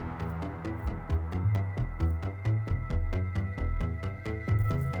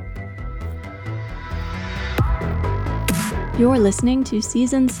You're listening to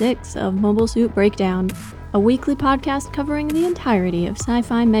Season 6 of Mobile Suit Breakdown, a weekly podcast covering the entirety of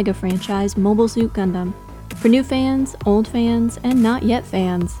sci-fi mega franchise Mobile Suit Gundam. For new fans, old fans, and not yet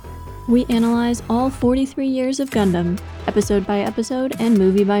fans, we analyze all 43 years of Gundam, episode by episode and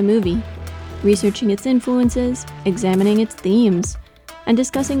movie by movie, researching its influences, examining its themes, and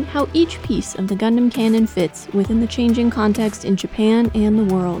discussing how each piece of the Gundam canon fits within the changing context in Japan and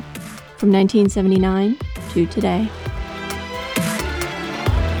the world, from 1979 to today.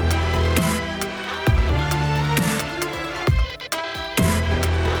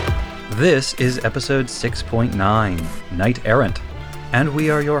 This is episode 6.9, Knight Errant, and we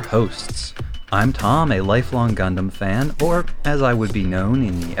are your hosts. I'm Tom, a lifelong Gundam fan, or as I would be known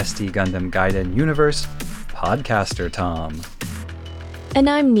in the SD Gundam Gaiden universe, Podcaster Tom. And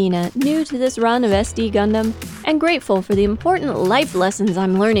I'm Nina, new to this run of SD Gundam, and grateful for the important life lessons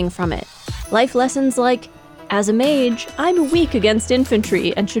I'm learning from it. Life lessons like, as a mage, I'm weak against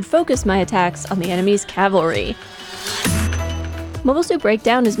infantry and should focus my attacks on the enemy's cavalry. Mobile Suit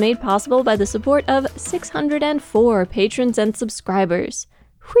Breakdown is made possible by the support of 604 patrons and subscribers.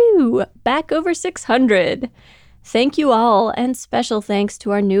 Whew, back over 600. Thank you all, and special thanks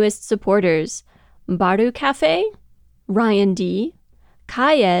to our newest supporters, Baru Cafe, Ryan D.,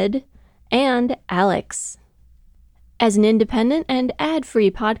 Kayed, and Alex. As an independent and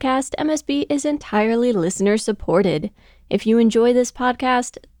ad-free podcast, MSB is entirely listener-supported. If you enjoy this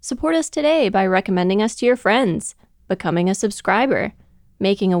podcast, support us today by recommending us to your friends, becoming a subscriber,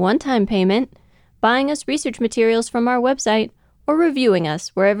 making a one-time payment, buying us research materials from our website, or reviewing us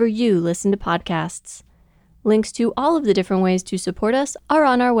wherever you listen to podcasts. Links to all of the different ways to support us are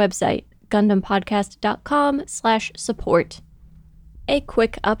on our website, GundamPodcast.com/support. A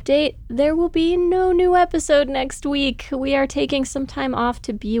quick update, there will be no new episode next week. We are taking some time off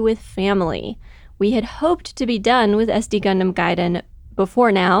to be with family. We had hoped to be done with SD Gundam Gaiden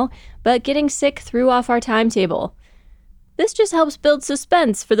before now, but getting sick threw off our timetable. This just helps build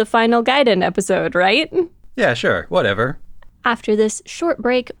suspense for the final Gaiden episode, right? Yeah, sure, whatever. After this short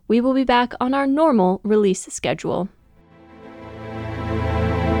break, we will be back on our normal release schedule.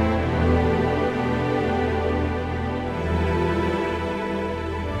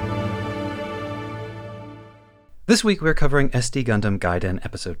 This week we're covering SD Gundam Gaiden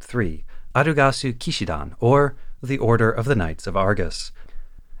Episode 3, Arugasu Kishidan, or The Order of the Knights of Argus.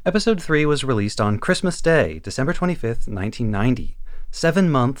 Episode 3 was released on Christmas Day, December 25th, 1990, 7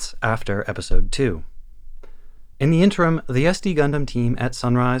 months after Episode 2. In the interim, the SD Gundam team at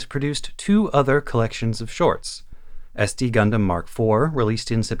Sunrise produced 2 other collections of shorts, SD Gundam Mark IV,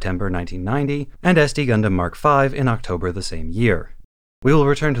 released in September 1990, and SD Gundam Mark V in October the same year. We will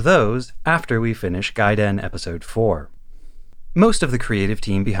return to those after we finish Gaiden Episode 4. Most of the creative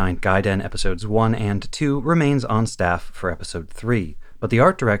team behind Gaiden Episodes 1 and 2 remains on staff for Episode 3, but the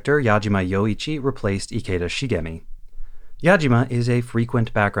art director Yajima Yoichi replaced Ikeda Shigemi. Yajima is a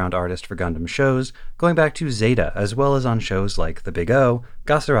frequent background artist for Gundam shows, going back to Zeta as well as on shows like The Big O,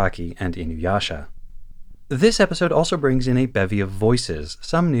 Gasaraki, and Inuyasha. This episode also brings in a bevy of voices,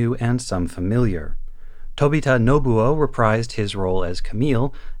 some new and some familiar. Tobita Nobuo reprised his role as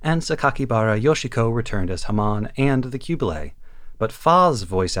Camille, and Sakakibara Yoshiko returned as Haman and the Cubile. But Fa's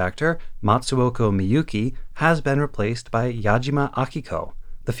voice actor, Matsuoko Miyuki, has been replaced by Yajima Akiko,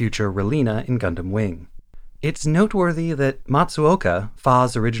 the future Relina in Gundam Wing. It's noteworthy that Matsuoka,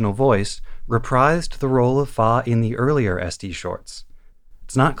 Fa's original voice, reprised the role of Fa in the earlier SD shorts.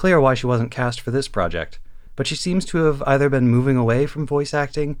 It's not clear why she wasn't cast for this project, but she seems to have either been moving away from voice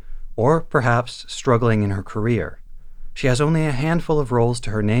acting, or perhaps struggling in her career. She has only a handful of roles to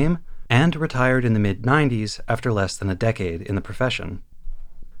her name, and retired in the mid-90s after less than a decade in the profession.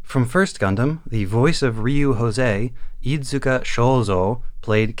 From First Gundam, the voice of Ryu Jose, Iizuka Shozo,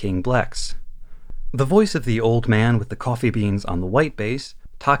 played King Blex. The voice of the old man with the coffee beans on the white base,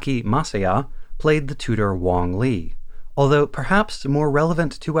 Taki Masaya, played the tutor Wong Li. Although perhaps more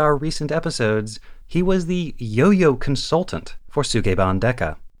relevant to our recent episodes, he was the yo-yo consultant for Sukeban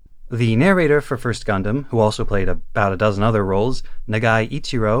Deka. The narrator for First Gundam, who also played about a dozen other roles, Nagai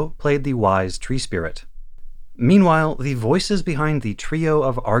Ichiro, played the wise tree spirit. Meanwhile, the voices behind the trio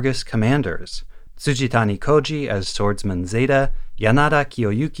of Argus commanders, Tsujitani Koji as Swordsman Zeta, Yanada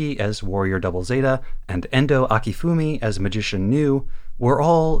Kiyoyuki as Warrior Double Zeta, and Endo Akifumi as Magician Nu, were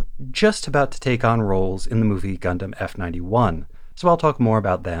all just about to take on roles in the movie Gundam F91, so I'll talk more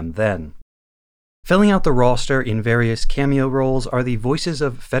about them then. Filling out the roster in various cameo roles are the voices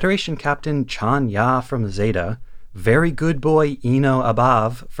of Federation Captain Chan Ya from Zeta, Very Good Boy Ino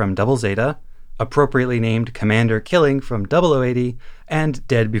Abav from Double Zeta, appropriately named Commander Killing from 0080, and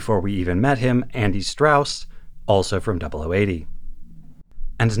dead before we even met him, Andy Strauss, also from 0080.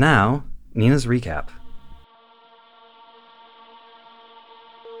 And now, Nina's recap.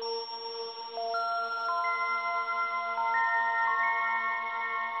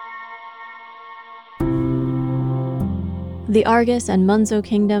 The Argus and Munzo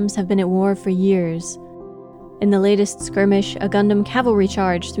kingdoms have been at war for years. In the latest skirmish, a Gundam cavalry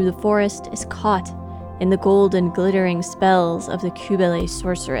charge through the forest is caught in the golden glittering spells of the Kubele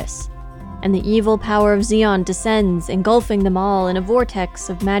sorceress, and the evil power of Zeon descends, engulfing them all in a vortex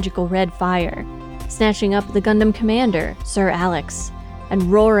of magical red fire, snatching up the Gundam commander, Sir Alex,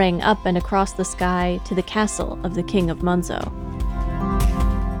 and roaring up and across the sky to the castle of the King of Munzo.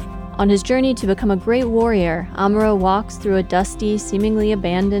 On his journey to become a great warrior, Amuro walks through a dusty, seemingly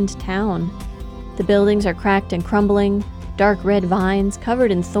abandoned town. The buildings are cracked and crumbling. Dark red vines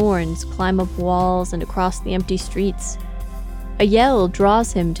covered in thorns climb up walls and across the empty streets. A yell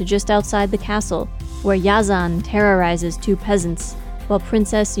draws him to just outside the castle, where Yazan terrorizes two peasants, while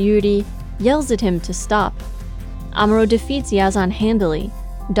Princess Yuri yells at him to stop. Amuro defeats Yazan handily,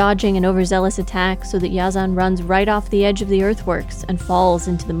 dodging an overzealous attack so that Yazan runs right off the edge of the earthworks and falls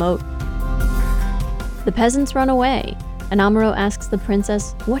into the moat. The peasants run away, and Amuro asks the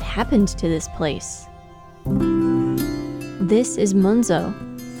princess what happened to this place. This is Munzo,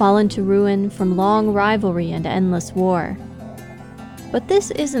 fallen to ruin from long rivalry and endless war. But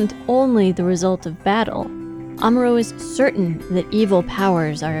this isn't only the result of battle. Amuro is certain that evil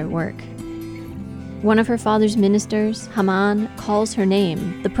powers are at work. One of her father's ministers, Haman, calls her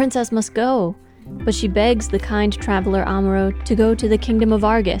name. The princess must go, but she begs the kind traveler Amuro to go to the kingdom of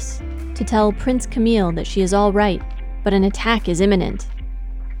Argus, to tell Prince Camille that she is all right, but an attack is imminent.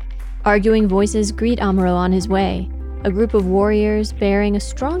 Arguing voices greet Amuro on his way. A group of warriors bearing a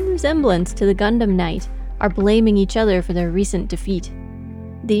strong resemblance to the Gundam Knight are blaming each other for their recent defeat.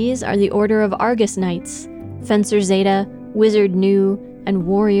 These are the Order of Argus Knights, Fencer Zeta, Wizard Nu, and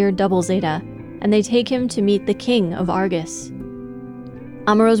Warrior Double Zeta, and they take him to meet the King of Argus.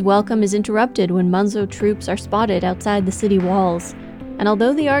 Amuro's welcome is interrupted when Munzo troops are spotted outside the city walls, and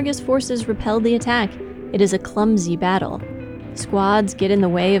although the Argus forces repelled the attack, it is a clumsy battle. Squads get in the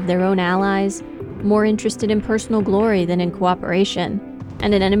way of their own allies, more interested in personal glory than in cooperation,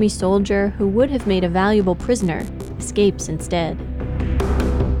 and an enemy soldier who would have made a valuable prisoner escapes instead.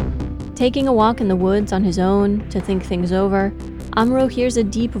 Taking a walk in the woods on his own to think things over, Amuro hears a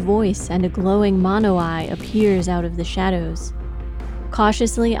deep voice and a glowing mono-eye appears out of the shadows.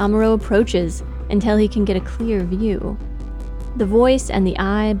 Cautiously, Amuro approaches until he can get a clear view. The voice and the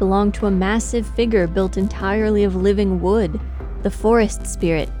eye belong to a massive figure built entirely of living wood, the forest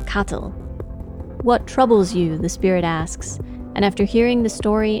spirit, Katel. "What troubles you?" the spirit asks, and after hearing the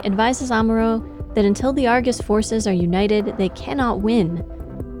story, advises Amuro that until the Argus forces are united, they cannot win.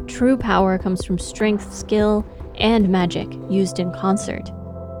 True power comes from strength, skill, and magic used in concert.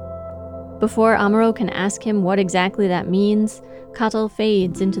 Before Amuro can ask him what exactly that means, Katel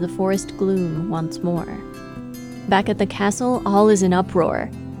fades into the forest gloom once more. Back at the castle, all is in uproar.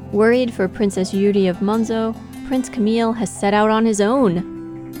 Worried for Princess Yuri of Munzo, Prince Camille has set out on his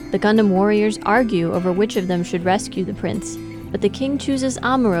own. The Gundam warriors argue over which of them should rescue the prince, but the king chooses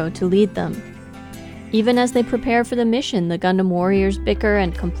Amuro to lead them. Even as they prepare for the mission, the Gundam warriors bicker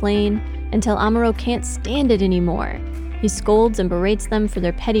and complain until Amuro can't stand it anymore. He scolds and berates them for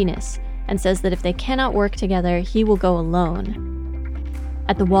their pettiness and says that if they cannot work together, he will go alone.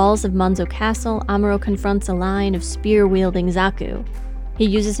 At the walls of Munzo Castle, Amuro confronts a line of spear-wielding Zaku. He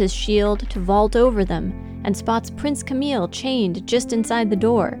uses his shield to vault over them and spots Prince Camille chained just inside the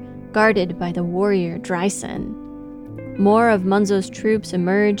door, guarded by the warrior Drysen. More of Munzo's troops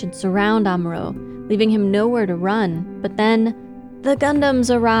emerge and surround Amuro, leaving him nowhere to run, but then the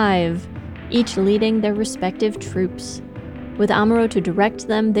Gundams arrive, each leading their respective troops. With Amuro to direct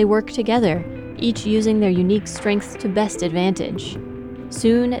them, they work together, each using their unique strengths to best advantage.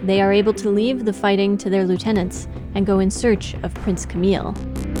 Soon, they are able to leave the fighting to their lieutenants and go in search of Prince Camille.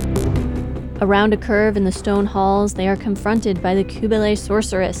 Around a curve in the stone halls, they are confronted by the Kubele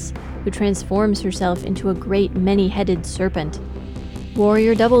sorceress, who transforms herself into a great many-headed serpent.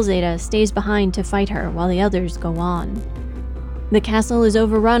 Warrior Double Zeta stays behind to fight her while the others go on. The castle is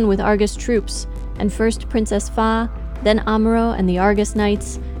overrun with Argus troops, and first Princess Fa, then Amuro and the Argus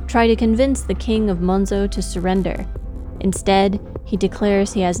Knights try to convince the king of Munzo to surrender. Instead, he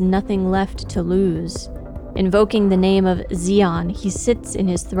declares he has nothing left to lose. Invoking the name of Zeon, he sits in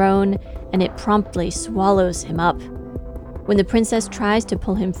his throne, and it promptly swallows him up. When the princess tries to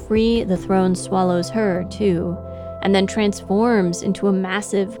pull him free, the throne swallows her, too, and then transforms into a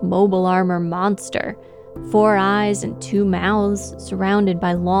massive mobile armor monster, 4 eyes and 2 mouths, surrounded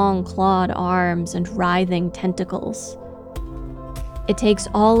by long clawed arms and writhing tentacles. It takes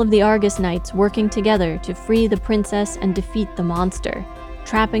all of the Argus Knights working together to free the princess and defeat the monster,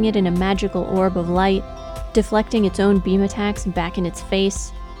 trapping it in a magical orb of light, deflecting its own beam attacks back in its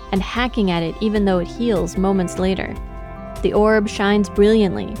face, and hacking at it even though it heals moments later. The orb shines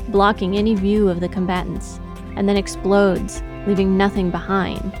brilliantly, blocking any view of the combatants, and then explodes, leaving nothing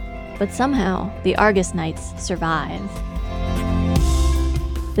behind. But somehow, the Argus Knights survive.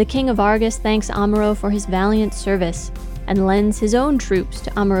 The King of Argus thanks Amuro for his valiant service and lends his own troops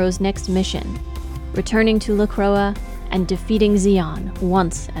to Amuro's next mission, returning to Lacroix and defeating Zeon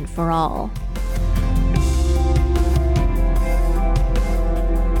once and for all.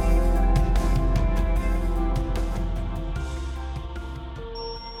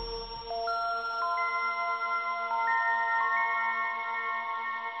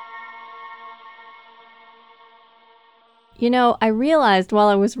 You know, I realized while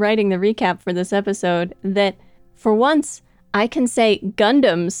I was writing the recap for this episode that, for once, I can say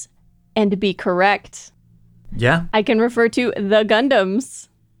Gundams and be correct. Yeah. I can refer to the Gundams.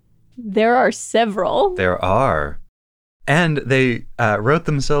 There are several. There are. And they wrote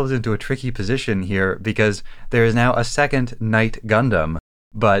themselves into a tricky position here because there is now a second Knight Gundam,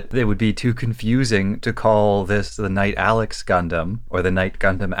 but it would be too confusing to call this the Knight Alex Gundam or the Knight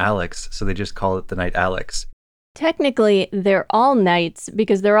Gundam Alex, so they just call it the Knight Alex. Technically, they're all knights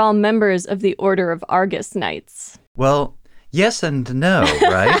because they're all members of the Order of Argus Knights. Well, yes and no,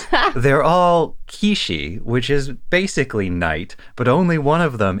 right? They're all Kishi, which is basically knight, but only one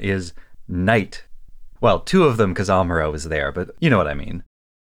of them is knight. Well, 2 of them because Amuro is there, but you know what I mean.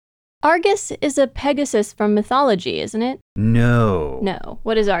 Argus is a Pegasus from mythology, isn't it? No. No.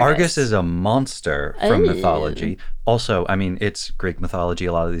 What is Argus? Argus is a monster from mythology. Also, I mean, it's Greek mythology.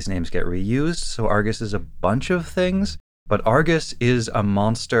 A lot of these names get reused, so Argus is a bunch of things. But Argus is a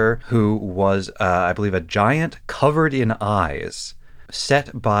monster who was, I believe, a giant covered in eyes,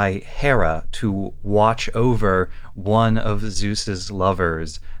 set by Hera to watch over one of Zeus's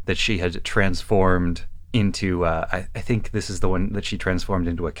lovers that she had transformed into, I think this is the one that she transformed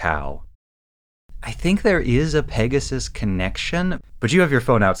into a cow. I think there is a Pegasus connection, but you have your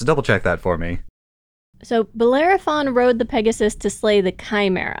phone out, so double check that for me. So Bellerophon rode the Pegasus to slay the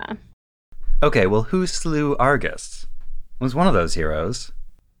Chimera. Okay, well, who slew Argus? It was one of those heroes.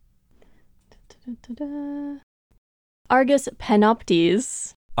 Argus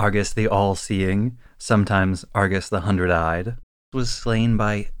Panoptes. Argus the All-Seeing, sometimes Argus the Hundred-Eyed, was slain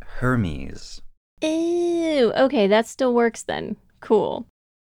by Hermes. Ew, okay, that still works then. Cool.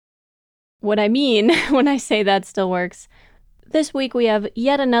 What I mean when I say that still works, this week we have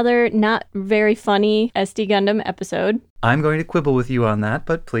yet another not very funny SD Gundam episode. I'm going to quibble with you on that,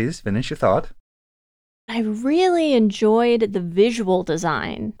 but please finish your thought. I really enjoyed the visual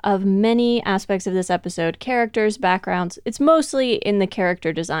design of many aspects of this episode, characters, backgrounds. It's mostly in the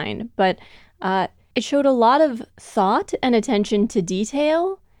character design, but it showed a lot of thought and attention to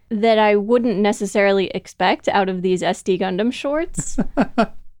detail that I wouldn't necessarily expect out of these SD Gundam shorts.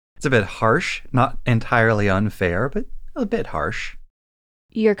 It's a bit harsh, not entirely unfair, but a bit harsh.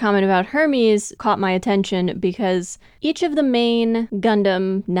 Your comment about Hermes caught my attention because each of the main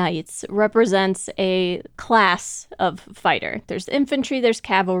Gundam Knights represents a class of fighter. There's infantry, there's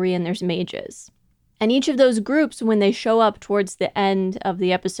cavalry, and there's mages. And each of those groups, when they show up towards the end of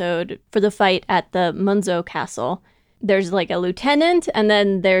the episode for the fight at the Munzo Castle, there's like a lieutenant, and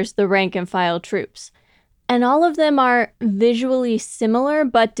then there's the rank and file troops. And all of them are visually similar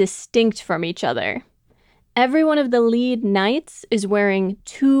but distinct from each other. Every one of the lead knights is wearing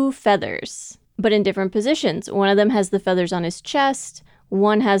 2 feathers, but in different positions. One of them has the feathers on his chest,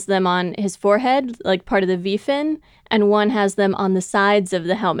 one has them on his forehead, like part of the V-fin, and one has them on the sides of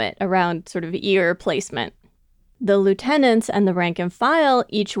the helmet, around sort of ear placement. The lieutenants and the rank and file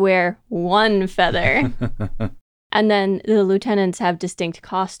each wear 1 feather. And then the lieutenants have distinct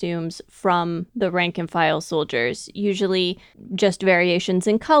costumes from the rank and file soldiers, usually just variations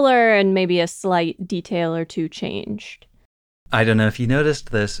in color and maybe a slight detail or 2 changed. I don't know if you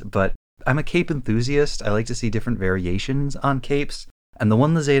noticed this, but I'm a cape enthusiast. I like to see different variations on capes. And the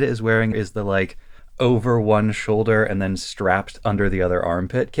one the Zeta is wearing is the like over one shoulder and then strapped under the other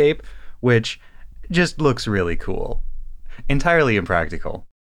armpit cape, which just looks really cool. Entirely impractical.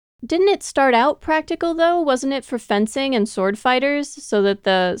 Didn't it start out practical, though? Wasn't it for fencing and sword fighters so that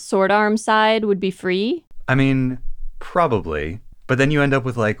the sword arm side would be free? I mean, probably. But then you end up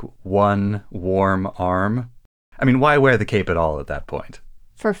with, like, one warm arm. I mean, why wear the cape at all at that point?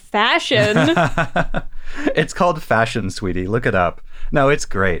 For fashion. It's called fashion, sweetie. Look it up. No, it's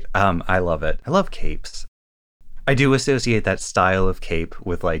great. I love it. I love capes. I do associate that style of cape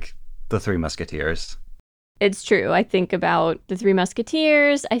with, like, the Three Musketeers. It's true. I think about the Three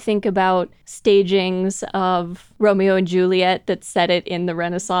Musketeers. I think about stagings of Romeo and Juliet that set it in the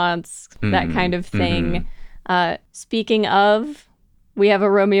Renaissance, that kind of thing. Speaking of, we have a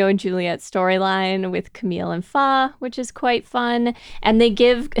Romeo and Juliet storyline with Camille and Fa, which is quite fun. And they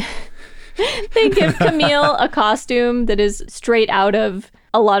give Camille a costume that is straight out of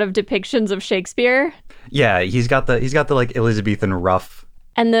a lot of depictions of Shakespeare. Yeah, he's got the like Elizabethan ruff.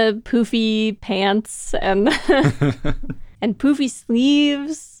 And the poofy pants and and poofy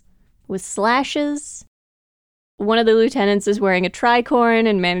sleeves with slashes. One of the lieutenants is wearing a tricorn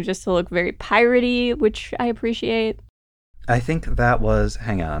and manages to look very piratey, which I appreciate. I think that was,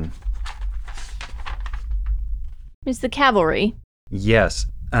 hang on. It's the cavalry. Yes.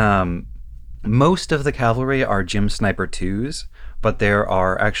 Most of the cavalry are Jim Sniper 2s, but there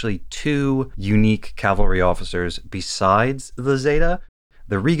are actually 2 unique cavalry officers besides the Zeta,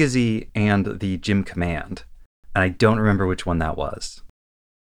 the Rigazi and the Jim Command. And I don't remember which one that was.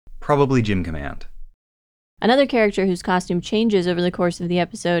 Probably Jim Command. Another character whose costume changes over the course of the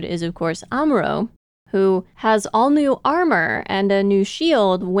episode is, of course, Amuro, who has all new armor and a new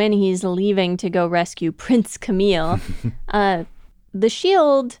shield when he's leaving to go rescue Prince Camille. The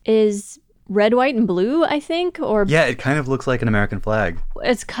shield is red, white, and blue, I think, or... Yeah, it kind of looks like an American flag.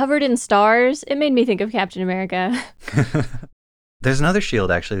 It's covered in stars. It made me think of Captain America. There's another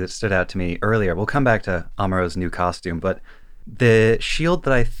shield, actually, that stood out to me earlier. We'll come back to Amuro's new costume, but the shield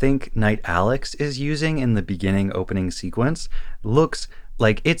that I think Knight Alex is using in the beginning opening sequence looks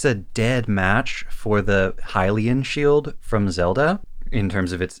like it's a dead match for the Hylian shield from Zelda in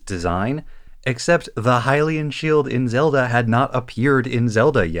terms of its design, except the Hylian shield in Zelda had not appeared in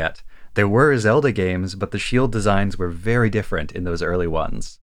Zelda yet. There were Zelda games, but the shield designs were very different in those early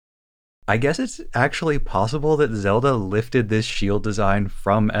ones. I guess it's actually possible that Zelda lifted this shield design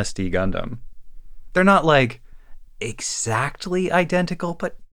from SD Gundam. They're not, like, exactly identical,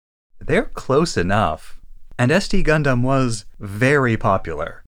 but they're close enough. And SD Gundam was very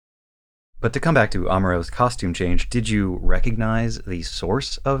popular. But to come back to Amuro's costume change, did you recognize the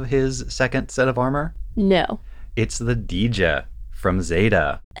source of his second set of armor? No. It's the Dija from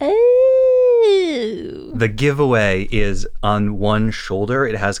Zeta. Oh. The giveaway is on one shoulder.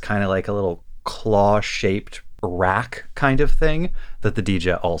 It has kind of like a little claw-shaped rack kind of thing that the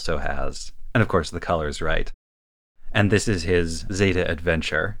Dija also has. And of course, the color's right. And this is his Zeta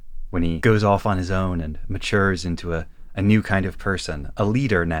adventure, when he goes off on his own and matures into a new kind of person, a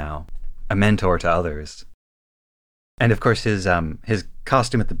leader now, a mentor to others. And of course, his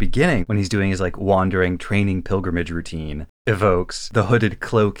costume at the beginning, when he's doing his like wandering training pilgrimage routine, evokes the hooded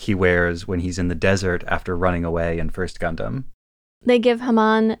cloak he wears when he's in the desert after running away in First Gundam. They give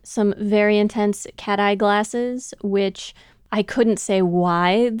Haman some very intense cat-eye glasses, which I couldn't say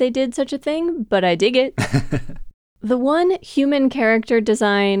why they did such a thing, but I dig it. The one human character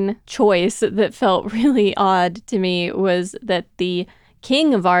design choice that felt really odd to me was that the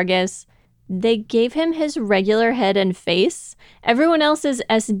King of Argus, they gave him his regular head and face. Everyone else's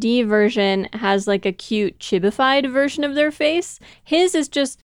SD version has like a cute chibified version of their face. His is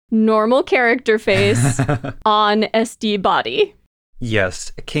just normal character face on SD body.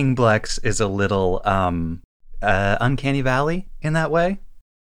 Yes, King Blex is a little Uncanny Valley in that way.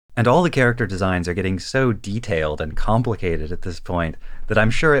 And all the character designs are getting so detailed and complicated at this point that I'm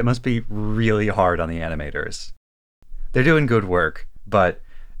sure it must be really hard on the animators. They're doing good work, but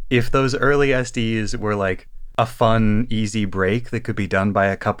if those early SDs were like a fun, easy break that could be done by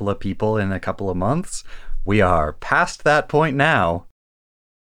a couple of people in a couple of months, we are past that point now.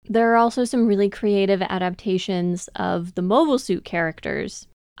 There are also some really creative adaptations of the Mobile Suit characters.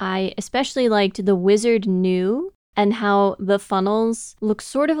 I especially liked the Wizard Nu and how the funnels look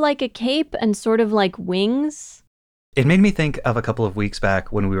sort of like a cape and sort of like wings. It made me think of a couple of weeks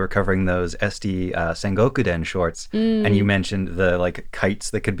back when we were covering those SD Sengokuden shorts, and you mentioned the like kites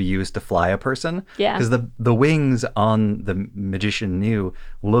that could be used to fly a person. Yeah. Because the wings on the Magician Nu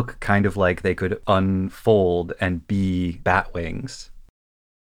look kind of like they could unfold and be bat wings.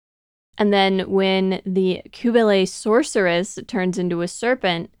 And then when the Kubele sorceress turns into a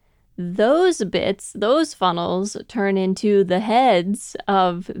serpent, those bits, those funnels, turn into the heads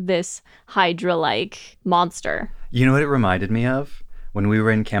of this Hydra-like monster. You know what it reminded me of? When we were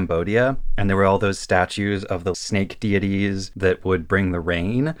in Cambodia and there were all those statues of the snake deities that would bring the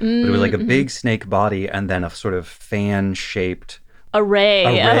rain. But it was like a big snake body and then a sort of fan-shaped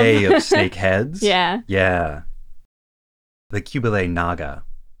array of snake heads. Yeah. Yeah. The Kubele Naga.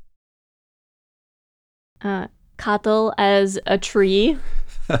 Katal as a tree.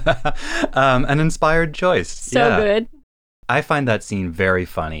 An inspired choice. So good. I find that scene very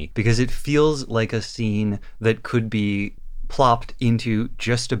funny because it feels like a scene that could be plopped into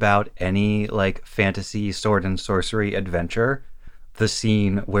just about any like fantasy sword and sorcery adventure. The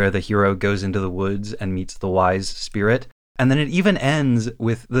scene where the hero goes into the woods and meets the wise spirit. And then it even ends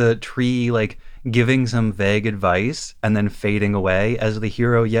with the tree like giving some vague advice and then fading away as the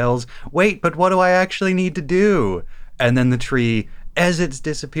hero yells, "Wait, but what do I actually need to do?" And then the tree, as it's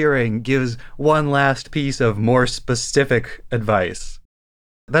disappearing, gives one last piece of more specific advice.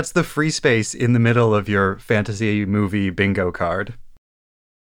 That's the free space in the middle of your fantasy movie bingo card.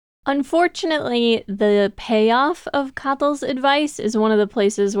 Unfortunately, the payoff of Catel's advice is one of the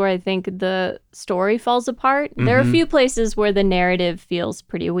places where I think the story falls apart. There are a few places where the narrative feels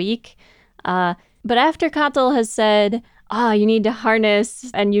pretty weak. But after Catel has said, you need to harness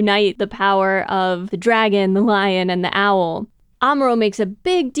and unite the power of the dragon, the lion, and the owl, Amuro makes a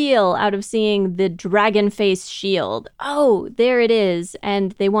big deal out of seeing the dragon face shield. Oh, there it is.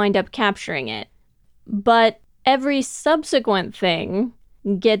 And they wind up capturing it. But every subsequent thing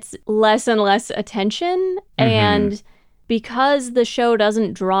gets less and less attention. And because the show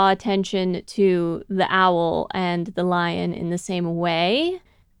doesn't draw attention to the owl and the lion in the same way,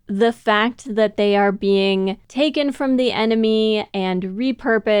 the fact that they are being taken from the enemy and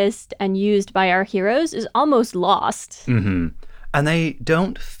repurposed and used by our heroes is almost lost. And they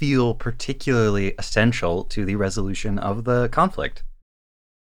don't feel particularly essential to the resolution of the conflict.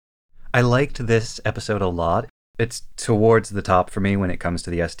 I liked this episode a lot. It's towards the top for me when it comes to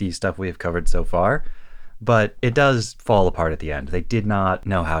the SD stuff we have covered so far, but it does fall apart at the end. They did not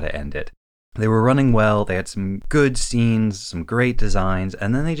know how to end it. They were running well, they had some good scenes, some great designs,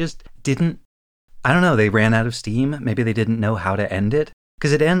 and then they just didn't, I don't know, they ran out of steam. Maybe they didn't know how to end it.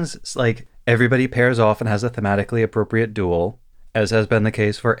 Because it ends like everybody pairs off and has a thematically appropriate duel, as has been the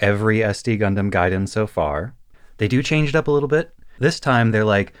case for every SD Gundam Gaiden so far. They do change it up a little bit. This time they're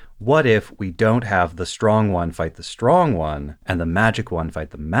like, what if we don't have the strong one fight the strong one and the magic one fight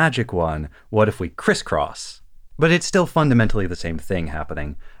the magic one? What if we crisscross? But it's still fundamentally the same thing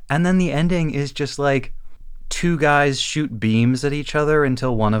happening. And then the ending is just like two guys shoot beams at each other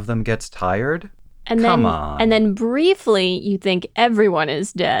until one of them gets tired. Come on. And then briefly you think everyone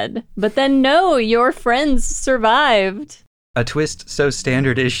is dead. But then no, your friends survived. A twist so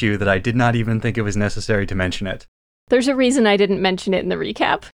standard issue that I did not even think it was necessary to mention it. There's a reason I didn't mention it in the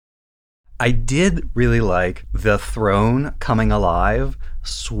recap. I did really like the throne coming alive,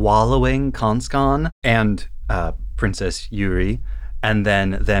 swallowing Conscan and Princess Yuri, and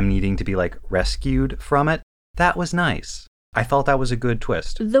then them needing to be like rescued from it. That was nice. I thought that was a good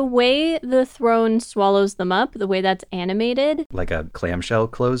twist. The way the throne swallows them up, the way that's animated. Like a clamshell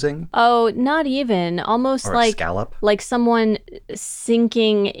closing? Oh, not even. Almost or like a scallop? Like someone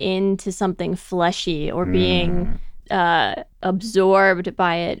sinking into something fleshy or being absorbed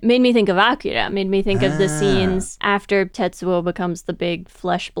by it. Made me think of Akira. Made me think of the scenes after Tetsuo becomes the big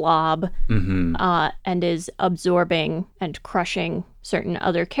flesh blob and is absorbing and crushing certain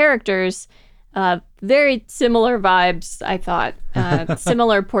other characters. Very similar vibes, I thought.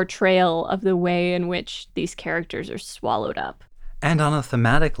 Similar portrayal of the way in which these characters are swallowed up. And on a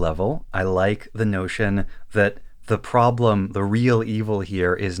thematic level, I like the notion that the problem, the real evil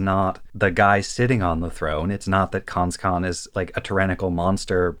here is not the guy sitting on the throne. It's not that Conscan is like a tyrannical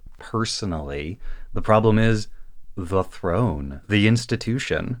monster personally. The problem is the throne, the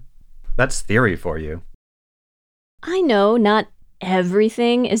institution. That's theory for you. I know, not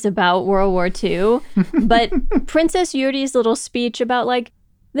everything is about World War II, but Princess Yuri's little speech about like,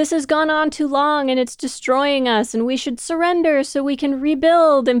 this has gone on too long and it's destroying us and we should surrender so we can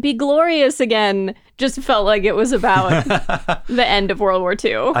rebuild and be glorious again, just felt like it was about the end of World War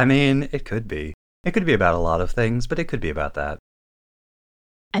II. I mean, it could be. It could be about a lot of things, but it could be about that.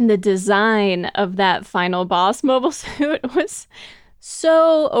 And the design of that final boss mobile suit was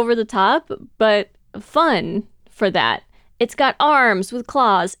so over the top, but fun for that. It's got arms with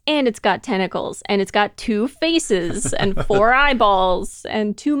claws, and it's got tentacles, and it's got 2 faces, and 4 eyeballs,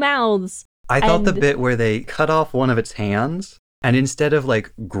 and 2 mouths. I thought the bit where they cut off one of its hands, and instead of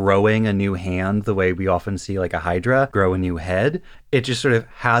like growing a new hand the way we often see like a Hydra grow a new head, it just sort of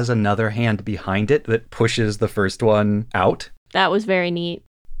has another hand behind it that pushes the first one out. That was very neat.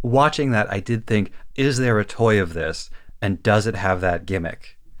 Watching that, I did think, is there a toy of this, and does it have that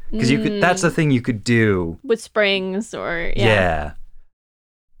gimmick? Because that's the thing you could do. With springs or, Yeah.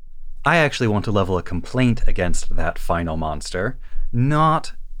 I actually want to level a complaint against that final monster.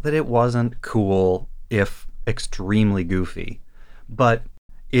 Not that it wasn't cool, if extremely goofy, but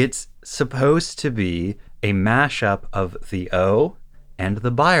it's supposed to be a mashup of the O and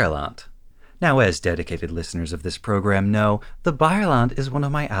the Beierland. Now, as dedicated listeners of this program know, the Beierland is one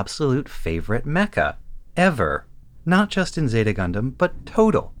of my absolute favorite mecha ever. Not just in Zeta Gundam, but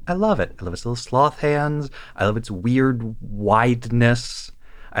total. I love it. I love its little sloth hands. I love its weird wideness.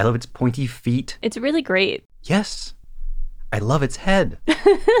 I love its pointy feet. It's really great. Yes. I love its head.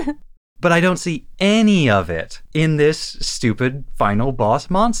 But I don't see any of it in this stupid final boss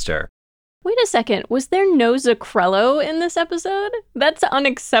monster. Wait a second. Was there no Zacrello in this episode? That's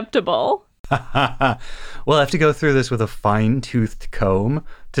unacceptable. We'll have to go through this with a fine-toothed comb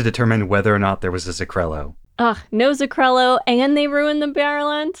to determine whether or not there was a Zacrello. Ugh, no Zacrello, and they ruined the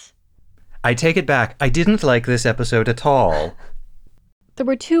Beierland? I take it back. I didn't like this episode at all. There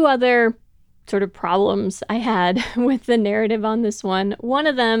were two other sort of problems I had with the narrative on this one. One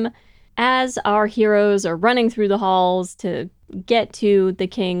of them, as our heroes are running through the halls to get to the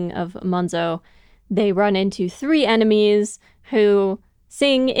king of Monzo, they run into three enemies who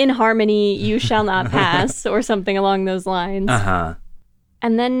sing in harmony, "You shall not pass," or something along those lines. Uh-huh.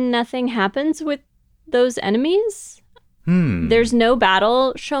 And then nothing happens with those enemies. There's no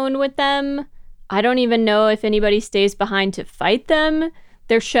battle shown with them. I don't even know if anybody stays behind to fight them.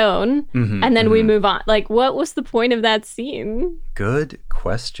 They're shown, and then we move on. Like, what was the point of that scene? Good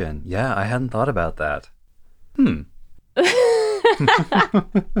question. Yeah, I hadn't thought about that.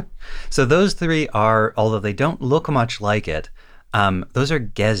 So those three are, although they don't look much like it, those are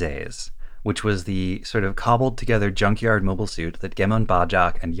Gezes, which was the sort of cobbled together junkyard mobile suit that Gemon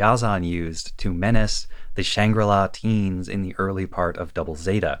Bajak and Yazan used to menace the Shangri-La teens in the early part of Double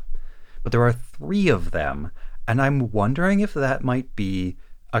Zeta. But there are three of them, and I'm wondering if that might be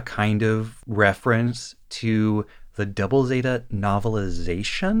a kind of reference to the Double Zeta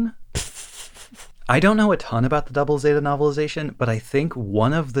novelization. I don't know a ton about the Double Zeta novelization, but I think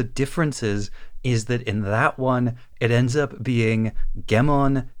one of the differences is that in that one, it ends up being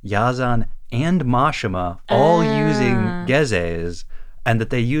Gemon, Yazan, and Mashima all using Gezes, and that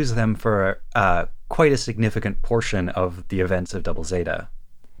they use them for quite a significant portion of the events of Double Zeta.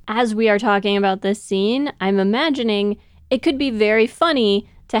 As we are talking about this scene, I'm imagining it could be very funny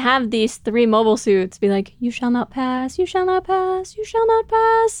to have these three mobile suits be like, "You shall not pass, you shall not pass, you shall not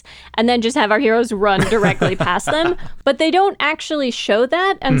pass," and then just have our heroes run directly past them. But they don't actually show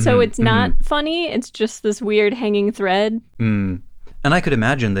that, and so it's not funny. It's just this weird hanging thread. And I could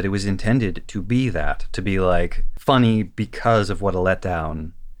imagine that it was intended to be that, to be like funny because of what a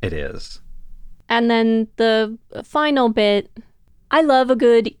letdown it is. And then the final bit, I love a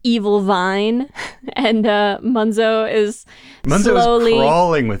good evil vine, and Monzo is slowly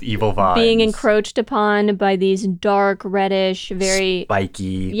crawling with evil vines, being encroached upon by these dark, reddish, very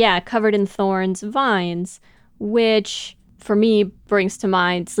spiky, covered in thorns vines, which for me brings to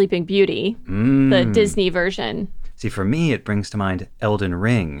mind Sleeping Beauty, the Disney version. See, for me, it brings to mind Elden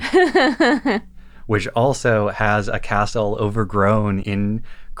Ring, which also has a castle overgrown in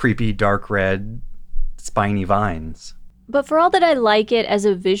creepy, dark red, spiny vines. But for all that I like it as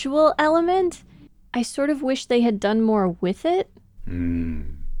a visual element, I sort of wish they had done more with it.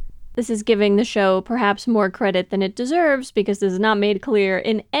 This is giving the show perhaps more credit than it deserves because this is not made clear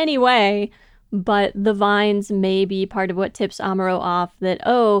in any way, but the vines may be part of what tips Amuro off that,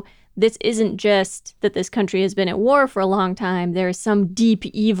 oh, this isn't just that this country has been at war for a long time. There is some deep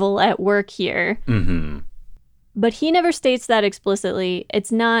evil at work here. But he never states that explicitly.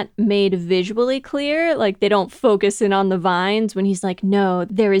 It's not made visually clear. Like, they don't focus in on the vines when he's like, no,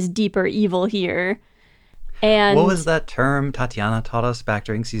 there is deeper evil here. And what was that term Tatiana taught us back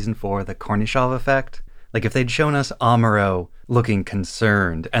during season 4, the Kornishov effect? Like, if they'd shown us Amuro looking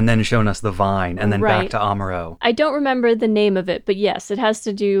concerned and then shown us the vine and then back to Amuro. I don't remember the name of it, but yes, it has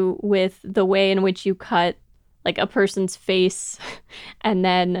to do with the way in which you cut, like, a person's face and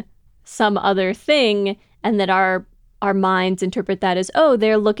then some other thing, and that our minds interpret that as, oh,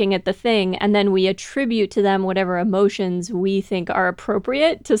 they're looking at the thing, and then we attribute to them whatever emotions we think are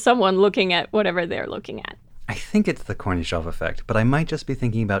appropriate to someone looking at whatever they're looking at. I think it's the Kornishov effect, but I might just be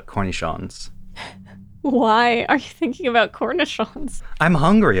thinking about cornichons. Why are you thinking about cornichons? I'm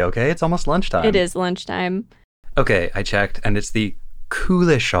hungry, okay? It's almost lunchtime. It is lunchtime. Okay, I checked, and it's the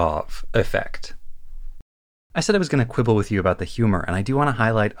Kuleshov effect. I said I was going to quibble with you about the humor, and I do want to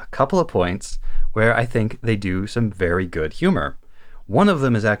highlight a couple of points where I think they do some very good humor. One of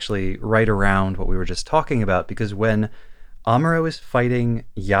them is actually right around what we were just talking about, because when Amuro is fighting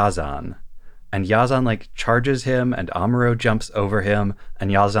Yazan, and Yazan, like, charges him, and Amuro jumps over him,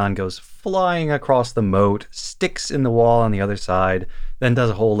 and Yazan goes flying across the moat, sticks in the wall on the other side, then does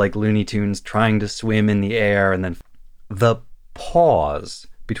a whole, like, Looney Tunes trying to swim in the air, and then the pause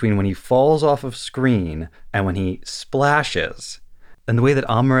between when he falls off of screen and when he splashes And the way that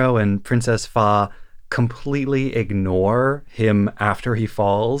Amuro and Princess Fa completely ignore him after he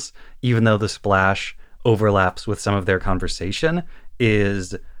falls, even though the splash overlaps with some of their conversation,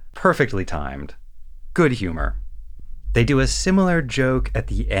 is perfectly timed. Good humor. They do a similar joke at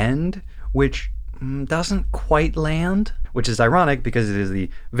the end, which doesn't quite land, which is ironic because it is the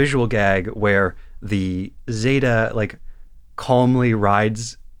visual gag where the Zeta calmly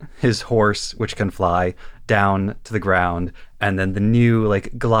rides his horse, which can fly, down to the ground, and then the new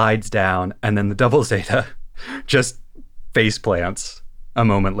glides down, and then the double Zeta just face plants a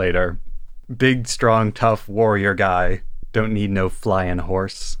moment later. Big, strong, tough warrior guy. Don't need no flying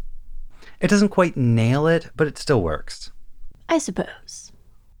horse. It doesn't quite nail it, but it still works. I suppose.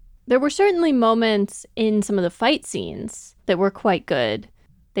 There were certainly moments in some of the fight scenes that were quite good.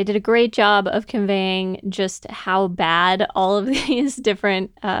 They did a great job of conveying just how bad all of these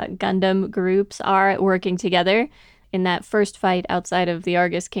different Gundam groups are at working together. In that first fight outside of the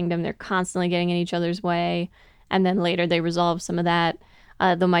Argus Kingdom, they're constantly getting in each other's way. And then later they resolve some of that.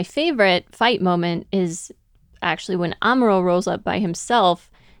 Though my favorite fight moment is actually when Amuro rolls up by himself,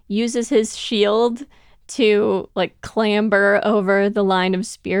 uses his shield to clamber over the line of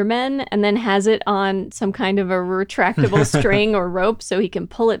spearmen, and then has it on some kind of a retractable string or rope so he can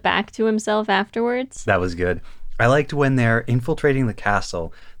pull it back to himself afterwards. That was good. I liked when they're infiltrating the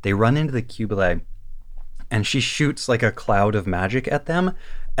castle, they run into the Cubile, and she shoots a cloud of magic at them,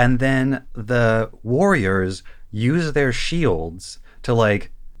 and then the warriors use their shields to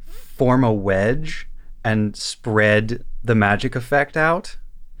form a wedge and spread the magic effect out.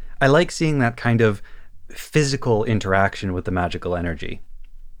 I like seeing that kind of physical interaction with the magical energy.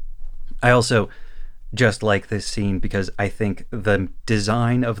 I also just like this scene because I think the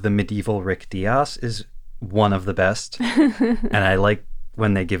design of the medieval Rick Dias is one of the best, and I like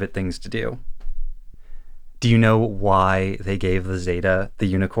when they give it things to do. Do you know why they gave the Zeta the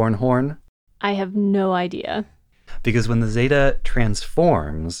unicorn horn? I have no idea. Because when the Zeta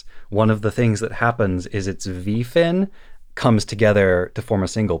transforms, one of the things that happens is its V-fin comes together to form a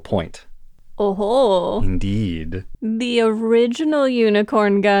single point. Oh. Indeed. The original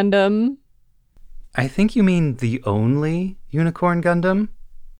Unicorn Gundam. I think you mean the only Unicorn Gundam?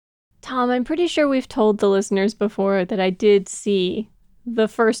 Tom, I'm pretty sure we've told the listeners before that I did see the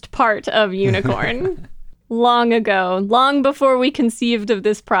first part of Unicorn long ago, long before we conceived of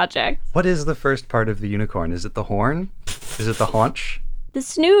this project. What is the first part of the unicorn? Is it the horn? Is it the haunch? The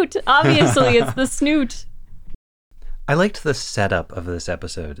snoot. Obviously, it's the snoot. I liked the setup of this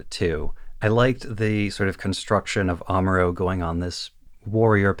episode, too. I liked the sort of construction of Amuro going on this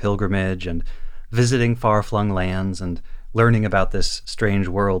warrior pilgrimage and visiting far-flung lands and learning about this strange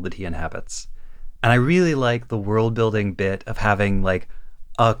world that he inhabits. And I really like the world-building bit of having,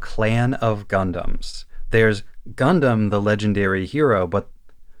 a clan of Gundams. There's Gundam, the legendary hero, but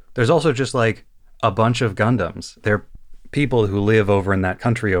there's also just, a bunch of Gundams. They're people who live over in that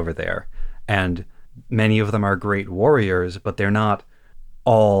country over there. And many of them are great warriors, but they're not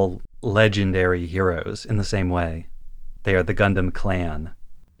all legendary heroes in the same way. They are the Gundam clan.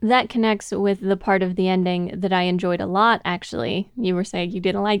 That connects with the part of the ending that I enjoyed a lot, actually. You were saying you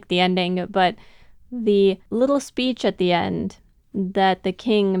didn't like the ending, but the little speech at the end that the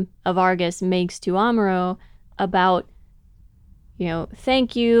king of Argus makes to Amuro about,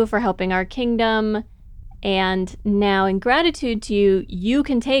 thank you for helping our kingdom, and now in gratitude to you, you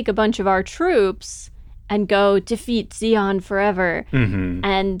can take a bunch of our troops and go defeat Zeon forever. Mm-hmm.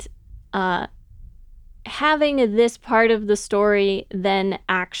 And having this part of the story then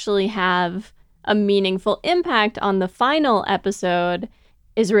actually have a meaningful impact on the final episode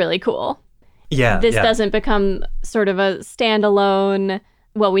is really cool. Yeah. This doesn't become sort of a standalone,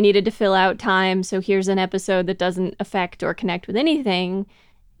 well, we needed to fill out time, so here's an episode that doesn't affect or connect with anything.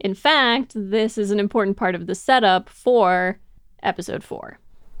 In fact, this is an important part of the setup for episode 4.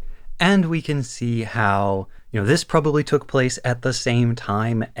 And we can see how, this probably took place at the same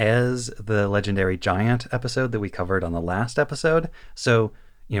time as the Legendary Giant episode that we covered on the last episode. So,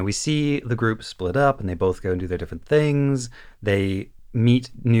 we see the group split up and they both go and do their different things. They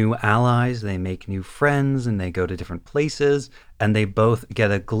meet new allies, they make new friends, and they go to different places, and they both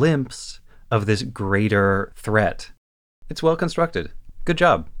get a glimpse of this greater threat. It's well constructed. Good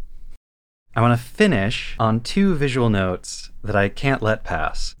job. I want to finish on 2 visual notes that I can't let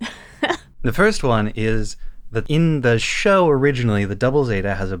pass. The first one is that in the show originally, the Double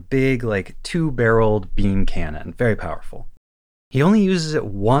Zeta has a big, 2-barreled beam cannon. Very powerful. He only uses it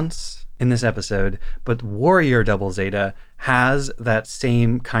once in this episode, but Warrior Double Zeta has that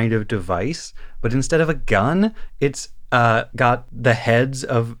same kind of device, but instead of a gun, it's got the heads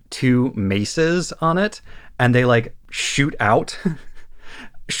of 2 maces on it, and they shoot out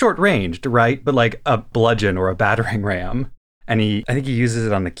short-ranged, right? But like a bludgeon or a battering ram. And I think he uses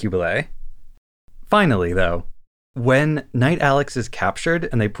it on the Kubile. Finally, though, when Knight Alex is captured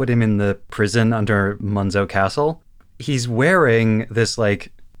and they put him in the prison under Munzo Castle, he's wearing this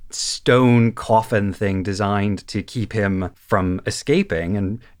like stone coffin thing designed to keep him from escaping,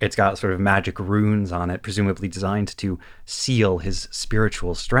 and it's got sort of magic runes on it, presumably designed to seal his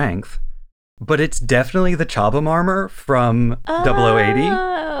spiritual strength. But it's definitely the Chobham armor from 0080.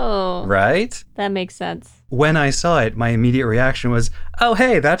 Oh, right? That makes sense. When I saw it, my immediate reaction was, oh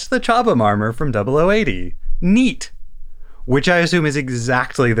hey, that's the Chobham armor from 0080. Neat. Which I assume is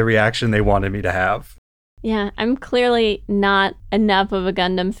exactly the reaction they wanted me to have. Yeah, I'm clearly not enough of a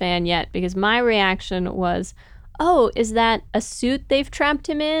Gundam fan yet, because my reaction was, oh, is that a suit they've trapped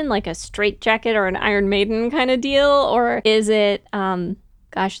him in? Like a straitjacket or an Iron Maiden kind of deal? Or is it, the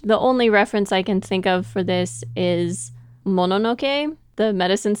only reference I can think of for this is Mononoke, the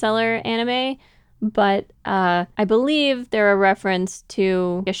medicine seller anime. But I believe they're a reference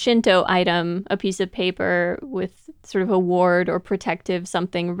to a Shinto item, a piece of paper with sort of a ward or protective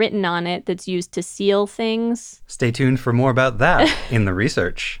something written on it that's used to seal things. Stay tuned for more about that in the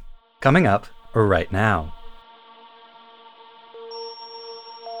research. Coming up right now.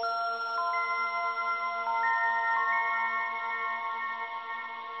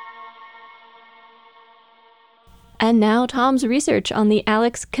 And now Tom's research on the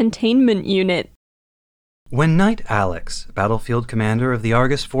Alex Containment Unit. When Knight Alex, battlefield commander of the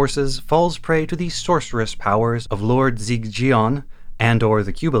Argus forces, falls prey to the sorcerous powers of Lord Zigjian and/or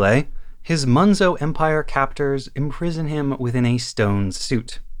the Kubile, his Munzo Empire captors imprison him within a stone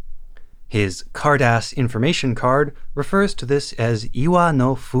suit. His Cardass information card refers to this as Iwa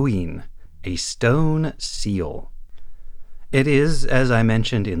no Fuin, a stone seal. It is, as I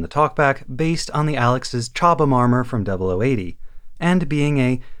mentioned in the talkback, based on the Alex's Chobham armor from 0080, and being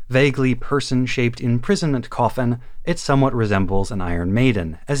a vaguely person-shaped imprisonment coffin, it somewhat resembles an Iron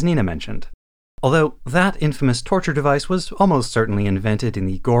Maiden, as Nina mentioned. Although that infamous torture device was almost certainly invented in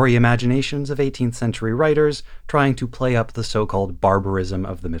the gory imaginations of 18th century writers trying to play up the so-called barbarism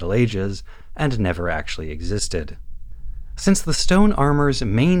of the Middle Ages, and never actually existed. Since the stone armor's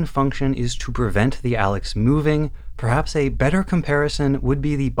main function is to prevent the Alex moving, perhaps a better comparison would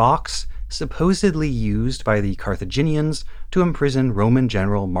be the box supposedly used by the Carthaginians to imprison Roman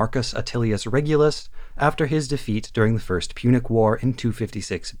general Marcus Attilius Regulus after his defeat during the First Punic War in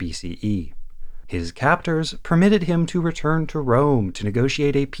 256 BCE. His captors permitted him to return to Rome to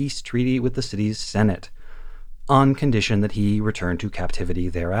negotiate a peace treaty with the city's Senate, on condition that he return to captivity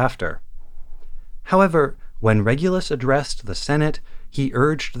thereafter. However, when Regulus addressed the Senate, he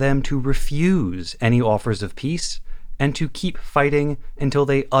urged them to refuse any offers of peace and to keep fighting until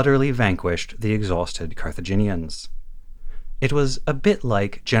they utterly vanquished the exhausted Carthaginians. It was a bit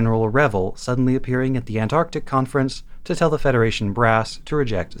like General Revel suddenly appearing at the Antarctic Conference to tell the Federation brass to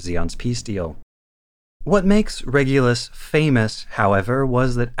reject Xeon's peace deal. What makes Regulus famous, however,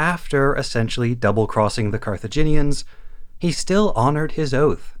 was that after essentially double-crossing the Carthaginians, he still honored his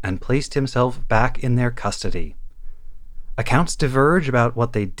oath and placed himself back in their custody. Accounts diverge about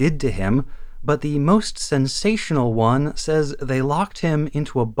what they did to him, but the most sensational one says they locked him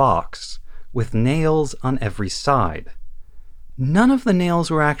into a box with nails on every side. None of the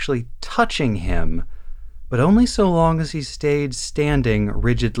nails were actually touching him, but only so long as he stayed standing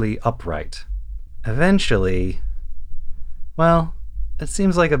rigidly upright. Eventually, well, it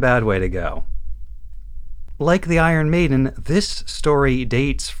seems like a bad way to go. Like the Iron Maiden, this story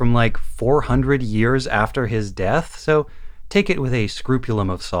dates from like 400 years after his death, so take it with a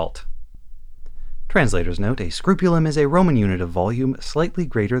scrupulum of salt. Translator's note, a scrupulum is a Roman unit of volume slightly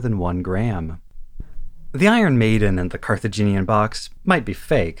greater than 1 gram. The Iron Maiden and the Carthaginian box might be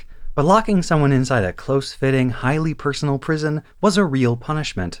fake, but locking someone inside a close-fitting, highly personal prison was a real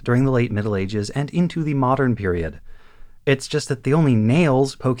punishment during the late Middle Ages and into the modern period. It's just that the only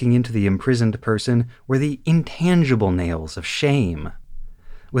nails poking into the imprisoned person were the intangible nails of shame.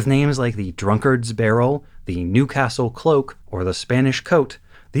 With names like the Drunkard's Barrel, the Newcastle Cloak, or the Spanish Coat,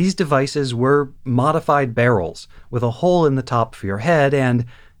 these devices were modified barrels with a hole in the top for your head and,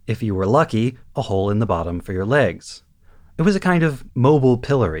 if you were lucky, a hole in the bottom for your legs. It was a kind of mobile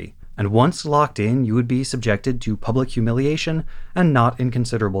pillory, and once locked in, you would be subjected to public humiliation and not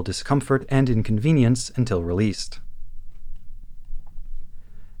inconsiderable discomfort and inconvenience until released.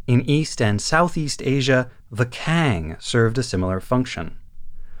 In East and Southeast Asia, the kang served a similar function.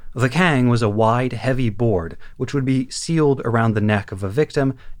 The kang was a wide, heavy board which would be sealed around the neck of a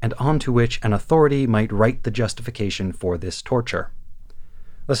victim and onto which an authority might write the justification for this torture.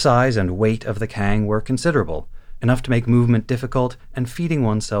 The size and weight of the kang were considerable, enough to make movement difficult and feeding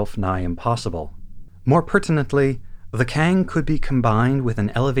oneself nigh impossible. More pertinently, the kang could be combined with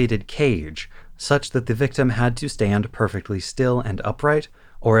an elevated cage, such that the victim had to stand perfectly still and upright,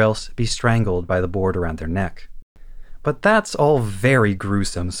 or else be strangled by the board around their neck. But that's all very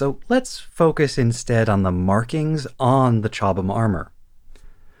gruesome, so let's focus instead on the markings on the Chobham armor.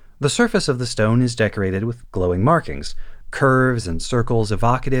 The surface of the stone is decorated with glowing markings, curves and circles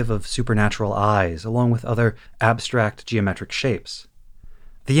evocative of supernatural eyes, along with other abstract geometric shapes.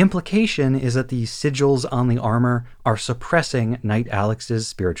 The implication is that the sigils on the armor are suppressing Knight Alex's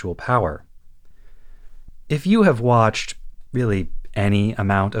spiritual power. If you have watched, really, any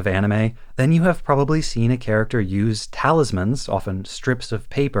amount of anime, then you have probably seen a character use talismans, often strips of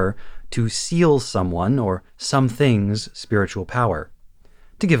paper, to seal someone or something's spiritual power.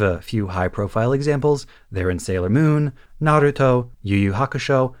 To give a few high-profile examples, they're in Sailor Moon, Naruto, Yu Yu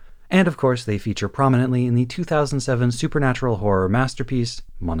Hakusho, and of course they feature prominently in the 2007 supernatural horror masterpiece,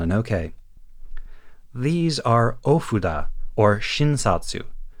 Mononoke. These are ofuda, or shinsatsu,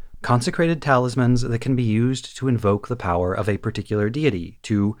 consecrated talismans that can be used to invoke the power of a particular deity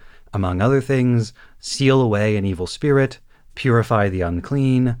to, among other things, seal away an evil spirit, purify the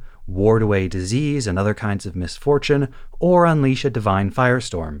unclean, ward away disease and other kinds of misfortune, or unleash a divine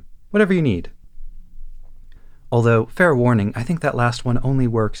firestorm. Whatever you need. Although, fair warning, I think that last one only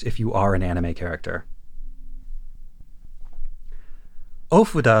works if you are an anime character.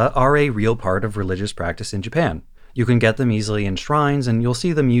 Ofuda are a real part of religious practice in Japan. You can get them easily in shrines, and you'll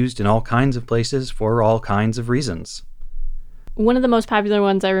see them used in all kinds of places for all kinds of reasons. One of the most popular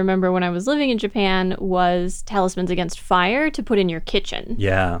ones I remember when I was living in Japan was talismans against fire to put in your kitchen.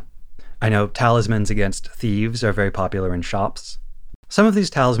 Yeah. I know talismans against thieves are very popular in shops. Some of these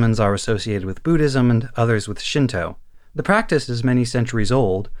talismans are associated with Buddhism and others with Shinto. The practice is many centuries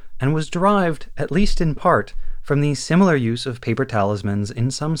old and was derived, at least in part, from the similar use of paper talismans in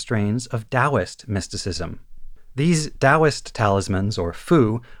some strains of Taoist mysticism. These Taoist talismans, or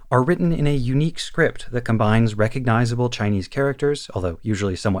fu, are written in a unique script that combines recognizable Chinese characters, although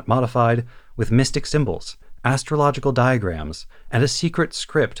usually somewhat modified, with mystic symbols, astrological diagrams, and a secret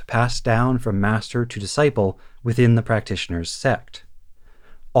script passed down from master to disciple within the practitioner's sect.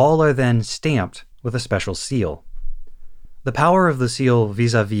 All are then stamped with a special seal. The power of the seal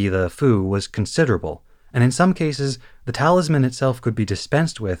vis-a-vis the fu was considerable, and in some cases the talisman itself could be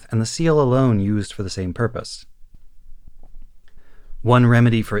dispensed with and the seal alone used for the same purpose. One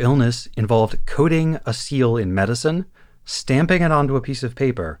remedy for illness involved coating a seal in medicine, stamping it onto a piece of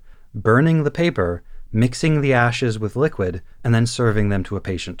paper, burning the paper, mixing the ashes with liquid, and then serving them to a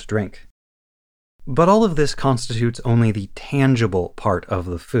patient to drink. But all of this constitutes only the tangible part of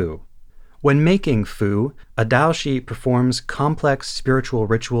the fu. When making fu, a daoshi performs complex spiritual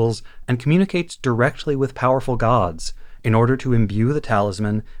rituals and communicates directly with powerful gods in order to imbue the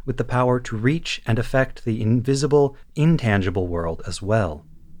talisman with the power to reach and affect the invisible, intangible world as well.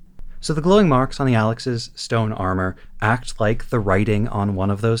 So the glowing marks on the Alex's stone armor act like the writing on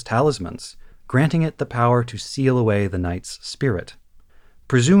one of those talismans, granting it the power to seal away the knight's spirit.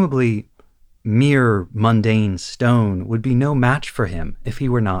 Presumably, mere mundane stone would be no match for him if he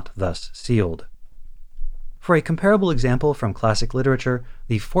were not thus sealed. For a comparable example from classic literature,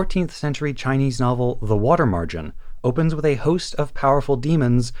 the 14th century Chinese novel The Water Margin opens with a host of powerful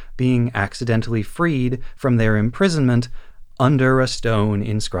demons being accidentally freed from their imprisonment under a stone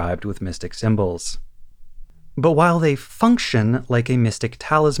inscribed with mystic symbols. But while they function like a mystic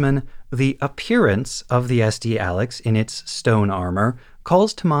talisman, the appearance of the SD Alex in its stone armor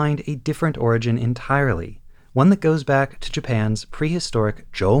calls to mind a different origin entirely, one that goes back to Japan's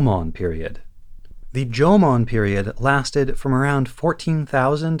prehistoric Jomon period. The Jomon period lasted from around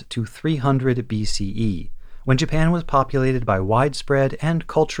 14,000 to 300 BCE, when Japan was populated by widespread and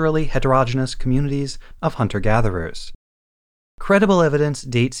culturally heterogeneous communities of hunter-gatherers. Credible evidence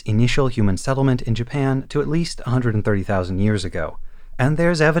dates initial human settlement in Japan to at least 130,000 years ago, and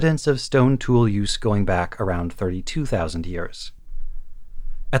there's evidence of stone tool use going back around 32,000 years.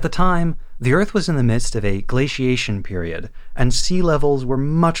 At the time, the Earth was in the midst of a glaciation period, and sea levels were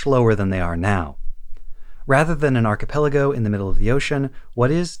much lower than they are now. Rather than an archipelago in the middle of the ocean, what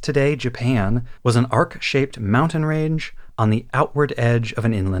is today Japan was an arc-shaped mountain range on the outward edge of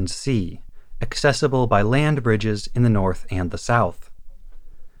an inland sea, accessible by land bridges in the north and the south.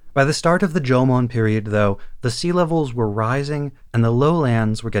 By the start of the Jomon period, though, the sea levels were rising and the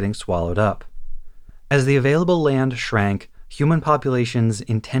lowlands were getting swallowed up. As the available land shrank, human populations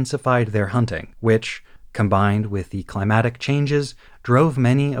intensified their hunting, which, combined with the climatic changes, drove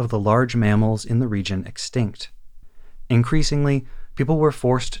many of the large mammals in the region extinct. Increasingly, people were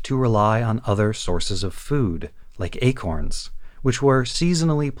forced to rely on other sources of food, like acorns, which were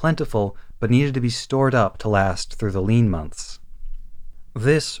seasonally plentiful but needed to be stored up to last through the lean months.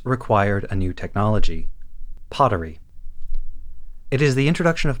 This required a new technology: pottery. It is the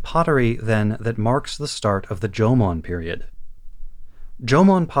introduction of pottery, then, that marks the start of the Jomon period.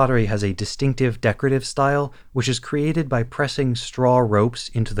 Jomon pottery has a distinctive decorative style, which is created by pressing straw ropes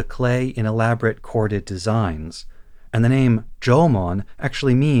into the clay in elaborate corded designs, and the name Jomon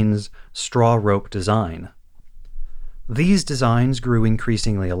actually means straw rope design. These designs grew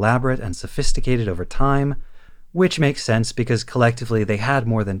increasingly elaborate and sophisticated over time, which makes sense because collectively they had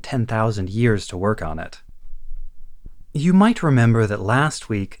more than 10,000 years to work on it. You might remember that last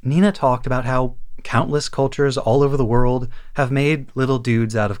week Nina talked about how countless cultures all over the world have made little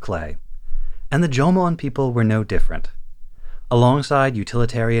dudes out of clay, and the Jomon people were no different. Alongside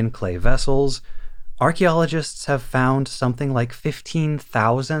utilitarian clay vessels, archaeologists have found something like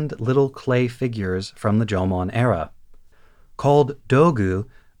 15,000 little clay figures from the Jomon era. Called dogu,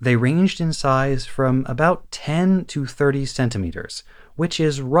 they ranged in size from about 10 to 30 centimeters, which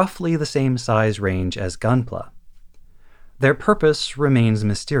is roughly the same size range as gunpla. Their purpose remains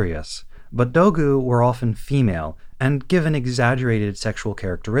mysterious, but dogu were often female and given exaggerated sexual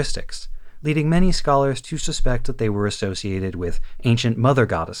characteristics, leading many scholars to suspect that they were associated with ancient mother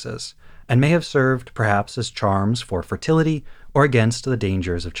goddesses, and may have served perhaps as charms for fertility or against the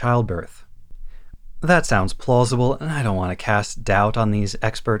dangers of childbirth. That sounds plausible, and I don't want to cast doubt on these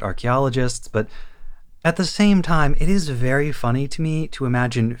expert archaeologists, but at the same time, it is very funny to me to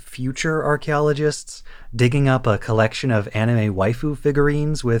imagine future archaeologists digging up a collection of anime waifu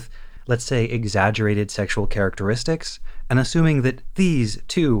figurines with, let's say, exaggerated sexual characteristics, and assuming that these,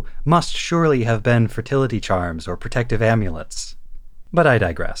 too, must surely have been fertility charms or protective amulets. But I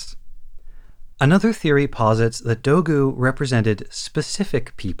digress. Another theory posits that dogu represented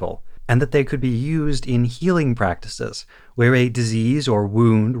specific people, and that they could be used in healing practices, where a disease or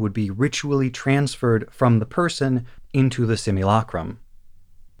wound would be ritually transferred from the person into the simulacrum.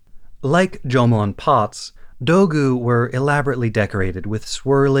 Like Jomon pots, dogu were elaborately decorated with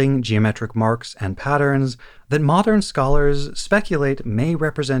swirling geometric marks and patterns that modern scholars speculate may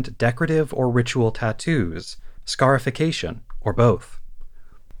represent decorative or ritual tattoos, scarification, or both.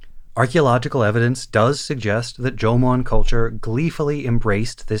 Archaeological evidence does suggest that Jomon culture gleefully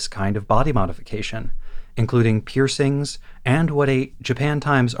embraced this kind of body modification, including piercings and what a Japan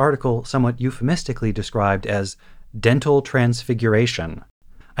Times article somewhat euphemistically described as dental transfiguration.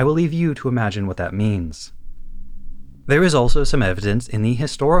 I will leave you to imagine what that means. There is also some evidence in the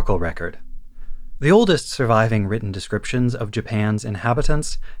historical record. The oldest surviving written descriptions of Japan's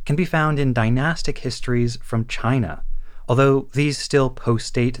inhabitants can be found in dynastic histories from China, although these still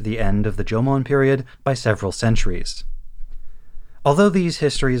post-date the end of the Jomon period by several centuries. Although these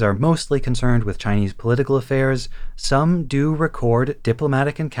histories are mostly concerned with Chinese political affairs, some do record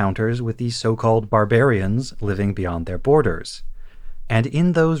diplomatic encounters with these so-called barbarians living beyond their borders. And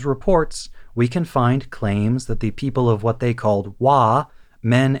in those reports, we can find claims that the people of what they called Wa,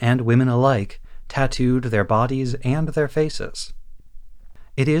 men and women alike, tattooed their bodies and their faces.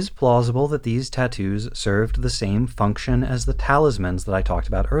 It is plausible that these tattoos served the same function as the talismans that I talked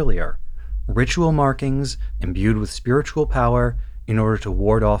about earlier, ritual markings imbued with spiritual power in order to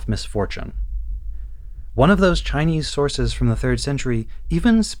ward off misfortune. One of those Chinese sources from the 3rd century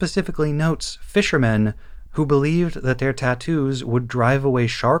even specifically notes fishermen who believed that their tattoos would drive away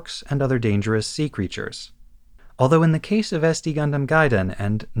sharks and other dangerous sea creatures. Although in the case of SD Gundam Gaiden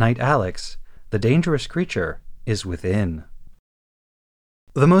and Knight Alex, the dangerous creature is within.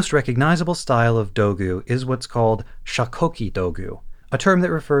 The most recognizable style of dogu is what's called shakoki dogu, a term that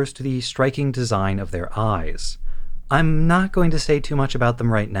refers to the striking design of their eyes. I'm not going to say too much about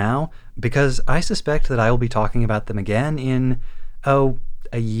them right now, because I suspect that I will be talking about them again in, a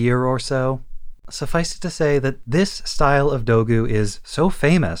year or so. Suffice it to say that this style of dogu is so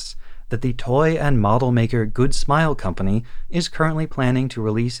famous that the toy and model maker Good Smile Company is currently planning to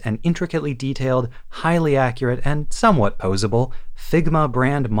release an intricately detailed, highly accurate, and somewhat posable Figma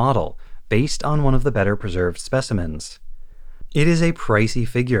brand model based on one of the better preserved specimens. It is a pricey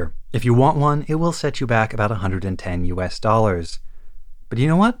figure. If you want one, it will set you back about $110. But you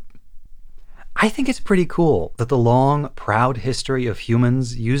know what? I think it's pretty cool that the long, proud history of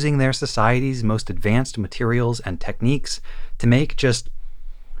humans using their society's most advanced materials and techniques to make just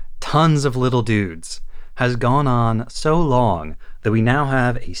tons of little dudes has gone on so long that we now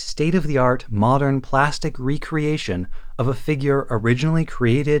have a state-of-the-art modern plastic recreation of a figure originally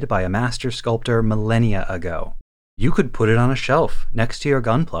created by a master sculptor millennia ago. You could put it on a shelf next to your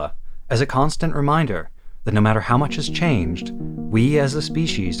gunpla as a constant reminder that no matter how much has changed, we as a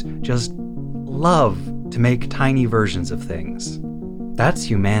species just love to make tiny versions of things. That's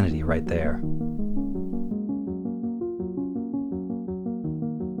humanity right there.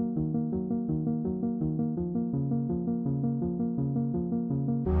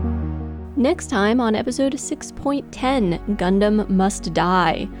 Next time on episode 6.10, Gundam Must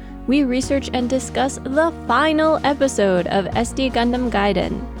Die, we research and discuss the final episode of SD Gundam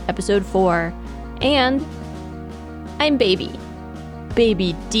Gaiden, episode 4, and I'm Baby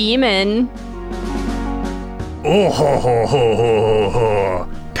Demon. Oh ho ho ho ho ho!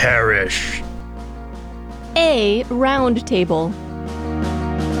 Perish! A round table.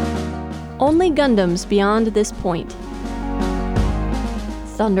 Only Gundams beyond this point.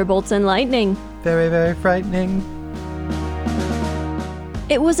 Thunderbolts and lightning. Very, very frightening.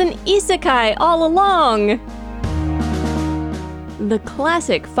 It was an isekai all along! The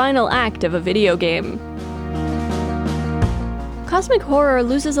classic final act of a video game. Cosmic horror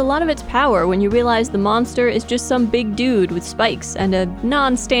loses a lot of its power when you realize the monster is just some big dude with spikes and a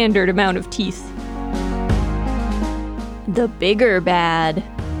non-standard amount of teeth. The bigger bad.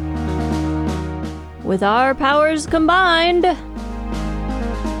 With our powers combined...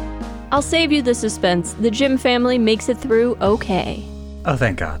 I'll save you the suspense. The Jim family makes it through okay. Oh,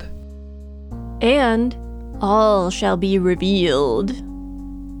 thank God. And all shall be revealed.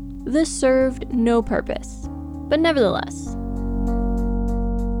 This served no purpose, but nevertheless.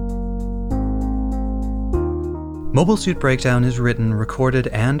 Mobile Suit Breakdown is written, recorded,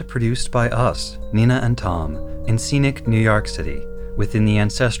 and produced by us, Nina and Tom, in scenic New York City, within the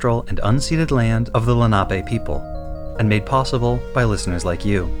ancestral and unceded land of the Lenape people, and made possible by listeners like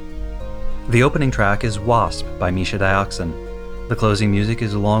you. The opening track is Wasp by Misha Dioxin. The closing music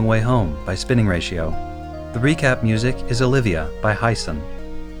is A Long Way Home by Spinning Ratio. The recap music is Olivia by Hyson.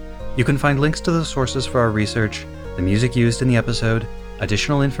 You can find links to the sources for our research, the music used in the episode,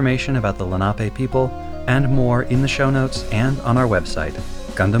 additional information about the Lenape people, and more in the show notes and on our website,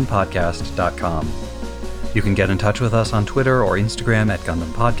 GundamPodcast.com. You can get in touch with us on Twitter or Instagram at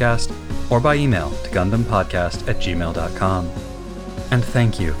Gundam Podcast, or by email to GundamPodcast@gmail.com. And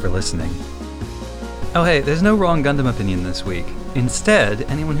thank you for listening. Oh hey, there's no wrong Gundam opinion this week. Instead,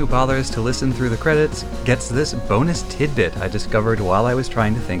 anyone who bothers to listen through the credits gets this bonus tidbit I discovered while I was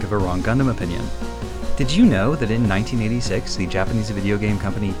trying to think of a wrong Gundam opinion. Did you know that in 1986, the Japanese video game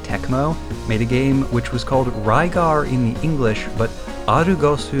company Tecmo made a game which was called Rygar in the English, but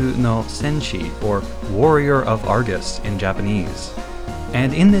Arugosu no Senshi, or Warrior of Argus in Japanese.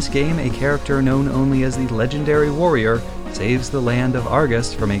 And in this game, a character known only as the Legendary Warrior saves the land of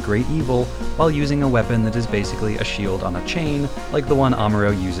Argus from a great evil while using a weapon that is basically a shield on a chain, like the one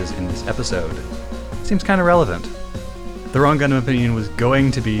Amuro uses in this episode. Seems kind of relevant. The wrong Gundam opinion was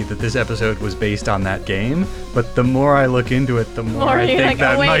going to be that this episode was based on that game, but the more I look into it, the more I think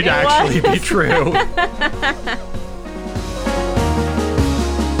that might actually be true.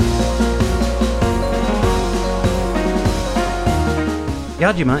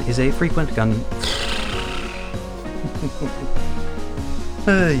 Yajima is a frequent Gundam...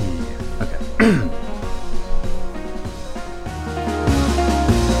 Okay.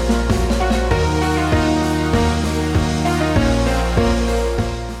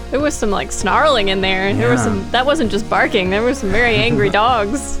 There was some like snarling in there. Yeah. There was that wasn't just barking. There were some very angry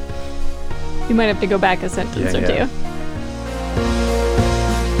dogs. You might have to go back a sentence or two.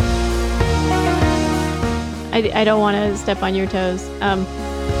 I don't want to step on your toes.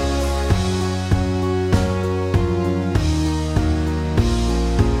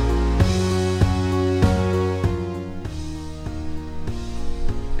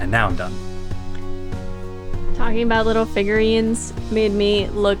 And now I'm done. Talking about little figurines made me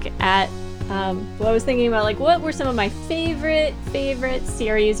look at I was thinking about like what were some of my favorite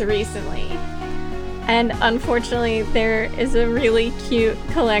series recently. And unfortunately there is a really cute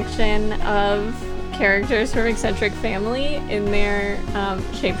collection of characters from Eccentric Family in their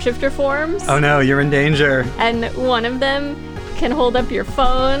shapeshifter forms. Oh no, you're in danger. And one of them can hold up your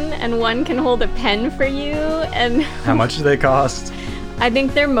phone and one can hold a pen for you. And how much do they cost? I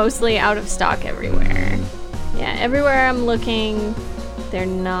think they're mostly out of stock everywhere. Yeah, everywhere I'm looking, they're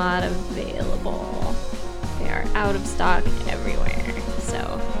not available. They are out of stock everywhere. So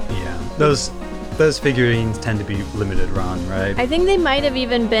yeah, those figurines tend to be limited run, right? I think they might have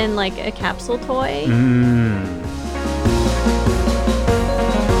even been like a capsule toy.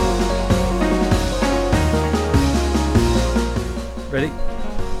 Ready?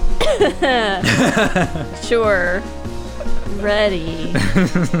 Sure. Ready.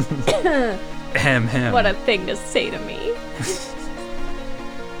 Ham. What a thing to say to me.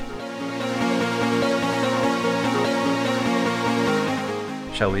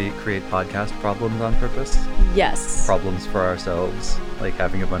 shall we create podcast problems on purpose? Yes. Problems for ourselves, like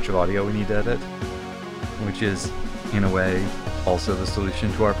having a bunch of audio we need to edit, which is, in a way, also the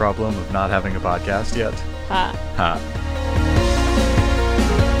solution to our problem of not having a podcast yet. Ha. Ha.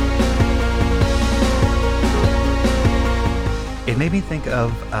 It made me think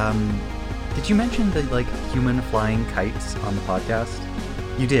of, did you mention the, like, human flying kites on the podcast?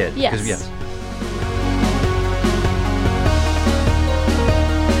 You did? Yes. 'Cause, yes.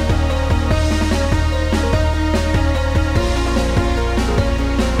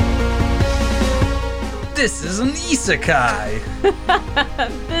 This is an isekai!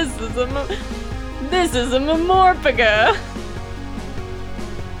 This is a Memorpaga!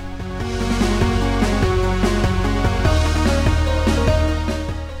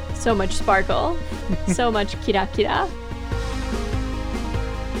 So much sparkle. So much kira kira.